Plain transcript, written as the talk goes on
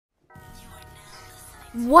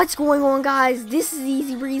What's going on, guys? This is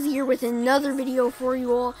Easy Breezy here with another video for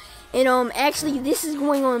you all. And actually this is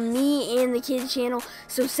going on me and the kid's channel.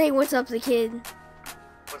 So say what's up, the kid.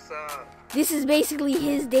 What's up? This is basically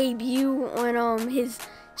his debut on his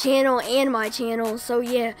channel and my channel. So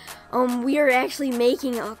yeah, we are actually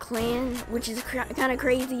making a clan, which is kind of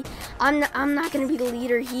crazy. I'm not gonna be the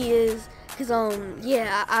leader, he is, cause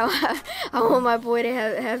yeah, I want my boy to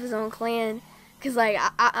have his own clan. Cause like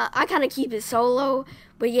I kind of keep it solo,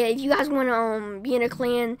 but yeah, if you guys want to be in a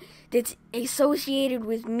clan that's associated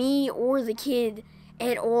with me or the kid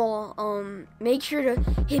at all, make sure to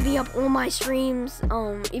hit me up on my streams.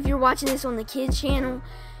 If you're watching this on the kid's channel,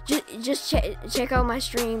 just check out my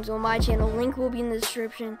streams on my channel. Link will be in the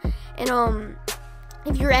description. And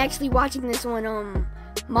if you're actually watching this on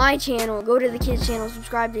my channel, go to the kid's channel,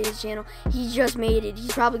 subscribe to his channel. He just made it.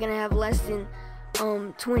 He's probably gonna have less than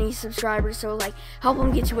 20 subscribers, so like help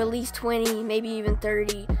him get to at least 20, maybe even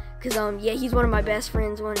 30, because yeah, he's one of my best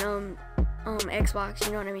friends on Xbox,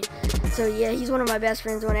 you know what I mean? So yeah, he's one of my best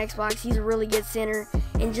friends on Xbox. He's a really good center,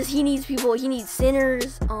 and just he needs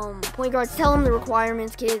centers, point guards. Tell him the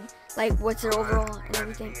requirements, kid, like what's their overall and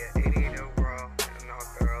everything. 88 overall and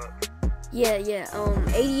all up. Yeah,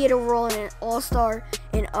 88 overall and an all-star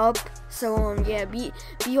and up. So yeah, be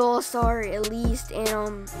all-star at least.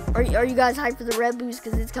 And are you guys hyped for the Red Boost?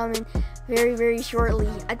 Because it's coming very shortly.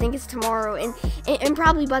 I think it's tomorrow, and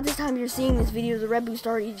probably by this time you're seeing this video, the Red Boost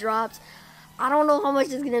already dropped. I don't know how much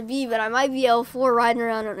it's gonna be, but I might be L4 riding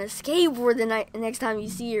around on a skateboard the next time you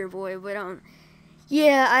see your boy. But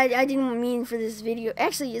yeah, I didn't mean for this video.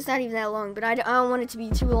 Actually, it's not even that long, but I don't want it to be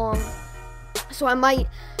too long. So I might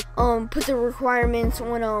put the requirements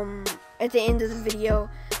on at the end of the video,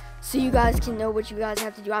 so you guys can know what you guys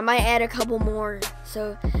have to do. I might add a couple more.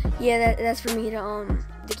 So yeah, that's for me to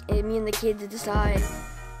me and the kid to decide.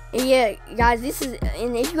 And yeah, guys,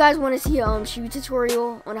 and if you guys want to see a shoe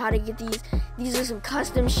tutorial on how to get these are some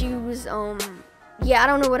custom shoes. Yeah, I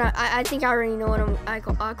don't know what I think I already know what I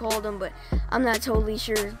called them, but I'm not totally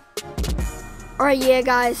sure. Alright, yeah,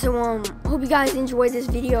 guys, so hope you guys enjoyed this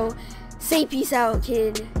video. Say peace out,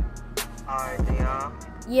 kid. Alright, y'all.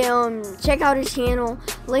 Yeah, check out his channel.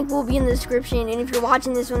 Link will be in the description. And if you're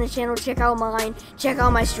watching this on his channel, check out mine. Check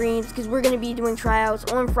out my streams, because we're going to be doing tryouts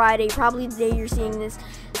on Friday, probably the day you're seeing this.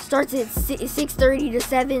 Starts at 6:30 to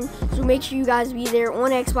 7, so make sure you guys be there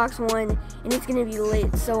on Xbox One, and it's going to be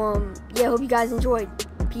lit. So, yeah, hope you guys enjoyed.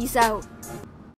 Peace out.